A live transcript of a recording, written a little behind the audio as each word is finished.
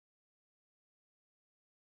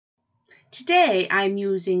Today I'm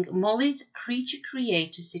using Molly's Creature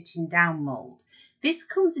Creator sitting down mould. This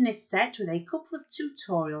comes in a set with a couple of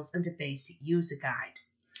tutorials and a basic user guide.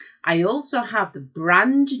 I also have the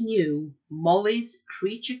brand new Molly's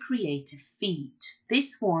Creature Creator feet.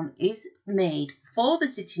 This one is made for the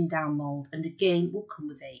sitting down mould and again will come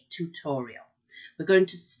with a tutorial. We're going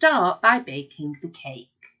to start by baking the cake.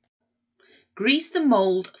 Grease the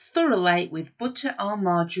mould thoroughly with butter or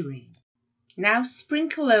margarine. Now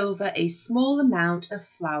sprinkle over a small amount of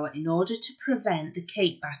flour in order to prevent the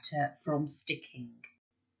cake batter from sticking.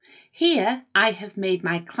 Here I have made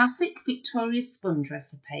my classic Victoria sponge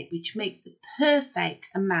recipe, which makes the perfect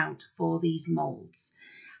amount for these moulds.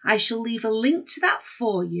 I shall leave a link to that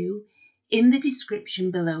for you in the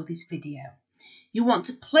description below this video. You want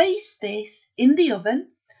to place this in the oven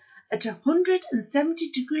at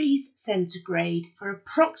 170 degrees centigrade for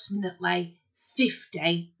approximately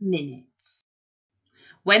 50 minutes.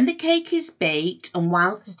 When the cake is baked and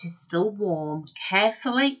whilst it is still warm,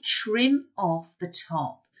 carefully trim off the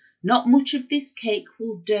top. Not much of this cake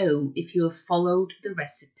will do if you have followed the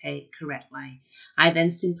recipe correctly. I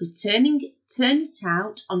then simply turn it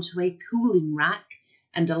out onto a cooling rack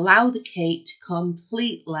and allow the cake to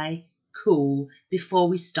completely cool before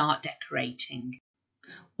we start decorating.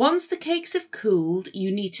 Once the cakes have cooled,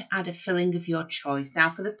 you need to add a filling of your choice.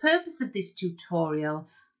 Now, for the purpose of this tutorial,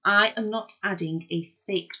 I am not adding a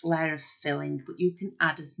thick layer of filling, but you can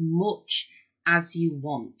add as much as you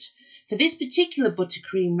want. For this particular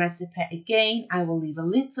buttercream recipe, again, I will leave a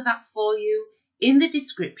link for that for you in the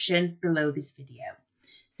description below this video.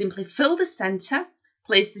 Simply fill the centre,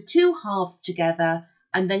 place the two halves together,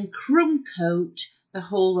 and then crumb coat the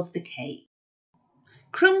whole of the cake.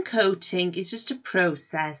 Crumb coating is just a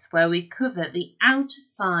process where we cover the outer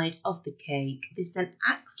side of the cake. This then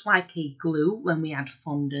acts like a glue when we add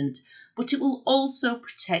fondant, but it will also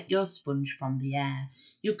protect your sponge from the air.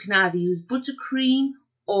 You can either use buttercream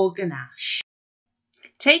or ganache.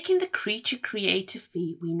 Taking the Creature Creator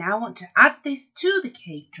feet, we now want to add this to the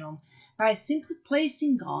cake drum by simply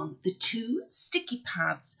placing on the two sticky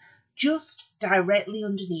pads just directly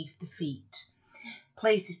underneath the feet.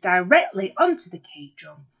 Place this directly onto the cake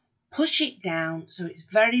drum, push it down so it's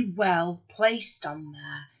very well placed on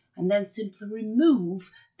there, and then simply remove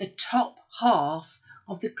the top half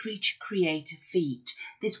of the Creature Creator feet.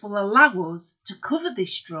 This will allow us to cover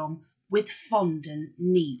this drum with fondant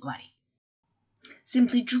neatly.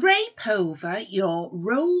 Simply drape over your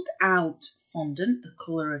rolled out fondant, the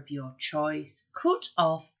colour of your choice, cut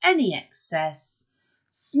off any excess,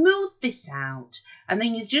 smooth this out, and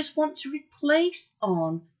then you just want to replace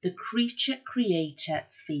on the Creature Creator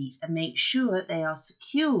feet and make sure they are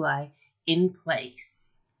securely in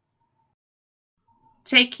place.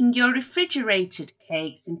 Taking your refrigerated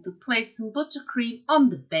cake, simply place some buttercream on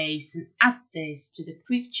the base and add this to the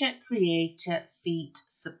Creature Creator feet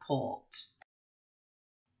support.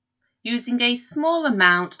 Using a small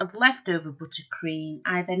amount of leftover buttercream,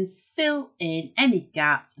 I then fill in any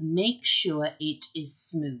gaps and make sure it is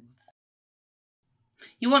smooth.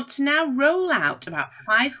 You want to now roll out about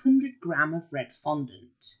 500 grams of red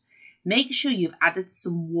fondant. Make sure you've added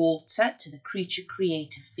some water to the Creature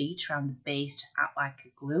Creator feet around the base to act like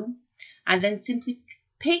a glue, and then simply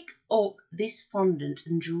pick up this fondant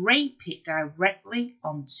and drape it directly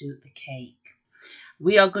onto the cake.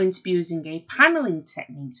 We are going to be using a panelling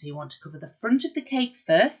technique, so you want to cover the front of the cake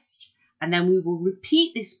first, and then we will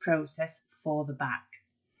repeat this process for the back.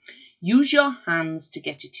 Use your hands to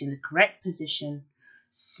get it in the correct position,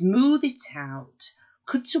 smooth it out,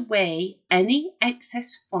 cut away any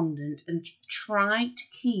excess fondant and try to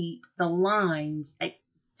keep the lines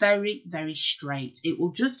very, very straight. It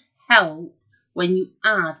will just help when you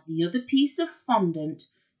add the other piece of fondant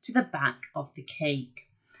to the back of the cake.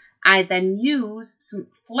 I then use some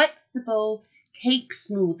flexible cake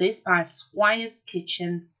smoothies by Squire's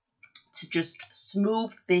Kitchen to just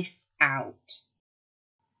smooth this out.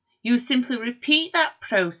 You simply repeat that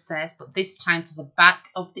process, but this time for the back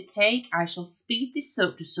of the cake. I shall speed this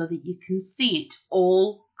up just so that you can see it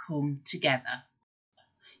all come together.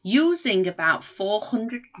 Using about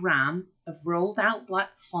 400 grams of rolled out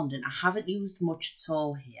black fondant, I haven't used much at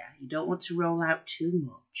all here. You don't want to roll out too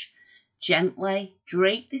much. Gently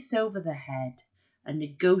drape this over the head and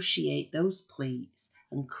negotiate those pleats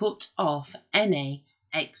and cut off any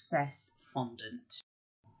excess fondant.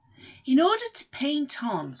 In order to paint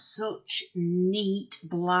on such neat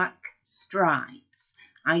black stripes,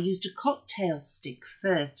 I used a cocktail stick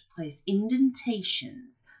first to place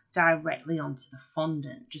indentations directly onto the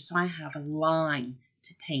fondant, just so I have a line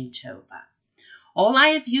to paint over. All I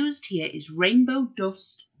have used here is Rainbow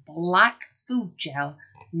Dust Black Food Gel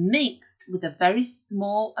mixed with a very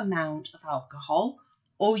small amount of alcohol,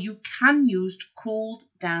 or you can use cooled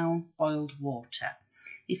down boiled water.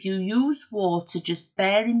 If you use water, just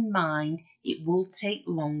bear in mind it will take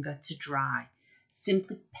longer to dry.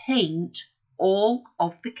 Simply paint all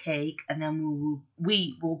of the cake and then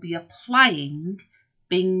we will be applying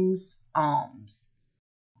Bing's arms.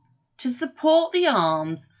 To support the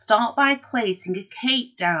arms, start by placing a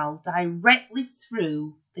cake dowel directly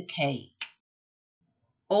through the cake.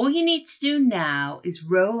 All you need to do now is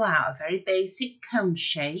roll out a very basic cone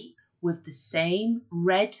shape with the same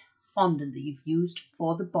red fondant that you've used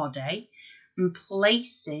for the body and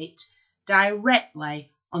place it directly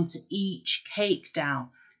onto each cake dowel.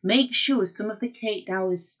 Make sure some of the cake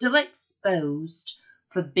dowel is still exposed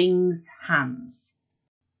for Bing's hands.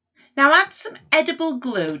 Now add some edible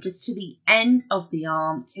glue just to the end of the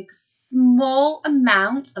arm. Take a small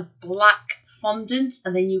amount of black fondant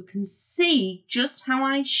and then you can see just how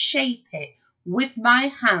I shape it with my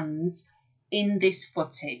hands in this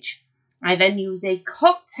footage. I then use a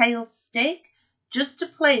cocktail stick just to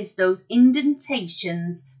place those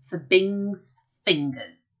indentations for Bing's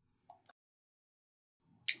fingers.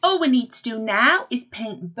 All we need to do now is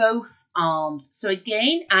paint both arms. So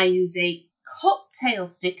again, I use a cocktail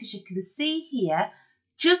stick, as you can see here,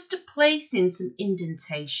 just to place in some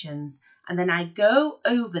indentations. And then I go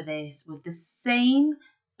over this with the same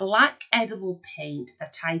black edible paint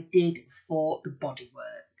that I did for the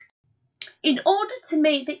bodywork. In order to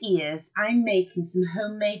make the ears, I'm making some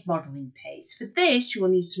homemade modelling paste. For this, you will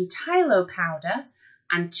need some Tylo powder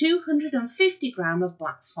and 250 grams of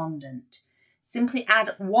black fondant. Simply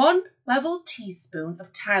add 1 level teaspoon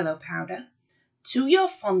of Tylo powder to your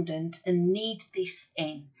fondant and knead this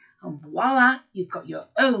in. And voila, you've got your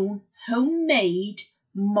own homemade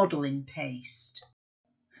modelling paste.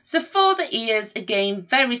 So for the ears, again,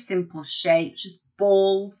 very simple shapes, just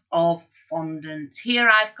balls of fondant. Here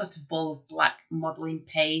I've got a ball of black modelling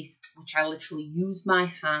paste, which I literally use my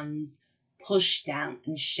hands, push down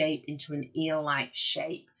and shape into an ear-like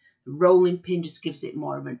shape. The rolling pin just gives it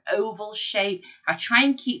more of an oval shape. I try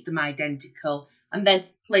and keep them identical and then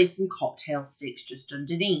place some cocktail sticks just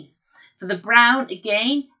underneath. For the brown,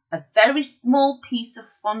 again, a very small piece of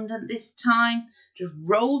fondant this time, just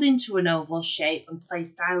rolled into an oval shape and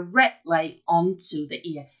placed directly onto the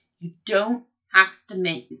ear. You don't have to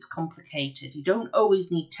make this complicated. You don't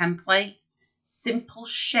always need templates. Simple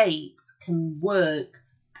shapes can work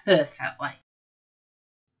perfectly.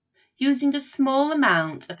 Using a small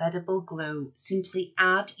amount of edible glue, simply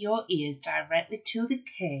add your ears directly to the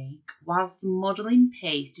cake whilst the modelling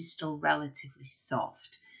paste is still relatively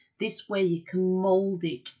soft. This way you can mould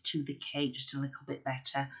it to the cake just a little bit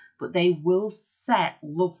better, but they will set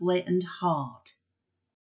lovely and hard.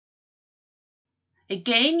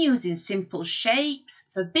 Again, using simple shapes,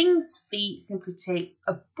 for Bing's feet, simply take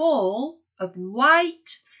a ball of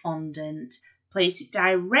white fondant, place it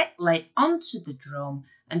directly onto the drum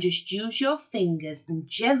and just use your fingers and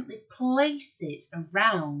gently place it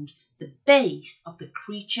around the base of the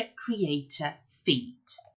Creature Creator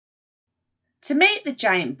feet. To make the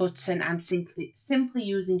giant button, I'm simply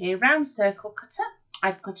using a round circle cutter.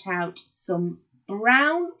 I've cut out some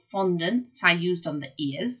brown fondant that I used on the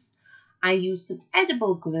ears. I used some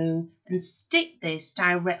edible glue and stick this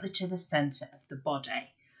directly to the centre of the body.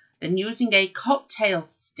 Then using a cocktail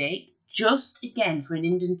stick, just again for an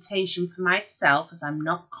indentation for myself as I'm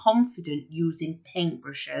not confident using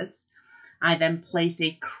paintbrushes, I then place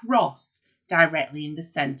a cross directly in the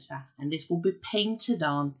centre and this will be painted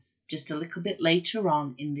on just a little bit later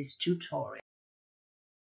on in this tutorial.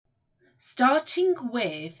 Starting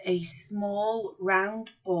with a small round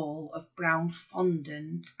ball of brown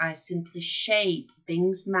fondant, I simply shape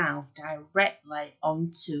Bing's mouth directly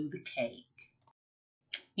onto the cake.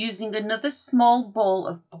 Using another small ball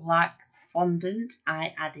of black fondant,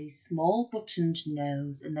 I add a small buttoned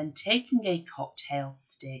nose and then taking a cocktail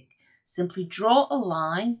stick, simply draw a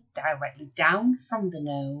line directly down from the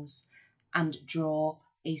nose and draw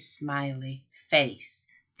a smiley face.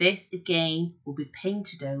 This again will be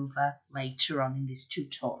painted over later on in this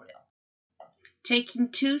tutorial. Taking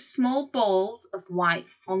 2 small balls of white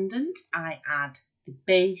fondant, I add the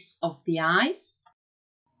base of the eyes.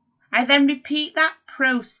 I then repeat that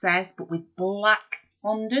process but with black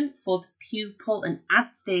fondant for the pupil and add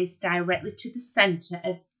this directly to the centre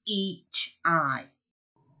of each eye.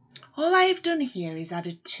 All I have done here is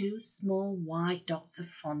added 2 small white dots of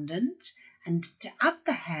fondant, and to add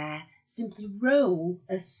the hair, simply roll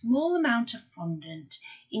a small amount of fondant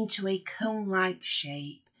into a cone-like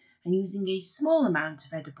shape and using a small amount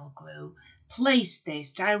of edible glue, place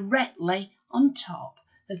this directly on top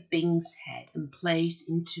of Bing's head and place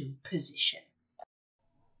into position.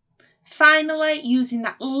 Finally, using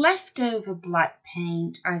that leftover black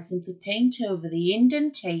paint, I simply paint over the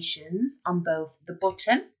indentations on both the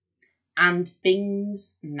button and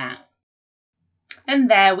Bing's mouth. And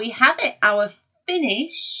there we have it, our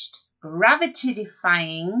finished,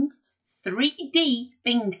 gravity-defying 3D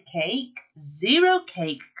Bing cake, zero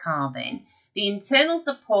cake carving. The internal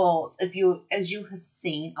supports, as you have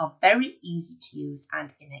seen, are very easy to use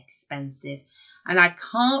and inexpensive. And I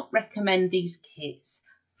can't recommend these kits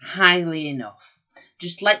highly enough.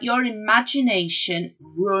 Just let your imagination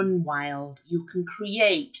run wild. You can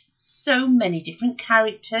create so many different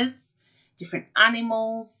characters, different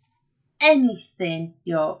animals, anything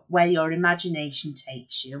where your imagination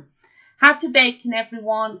takes you. Happy baking,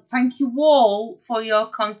 everyone. Thank you all for your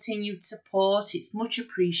continued support. It's much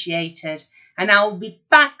appreciated. And I will be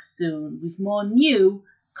back soon with more new,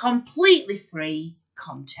 completely free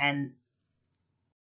content.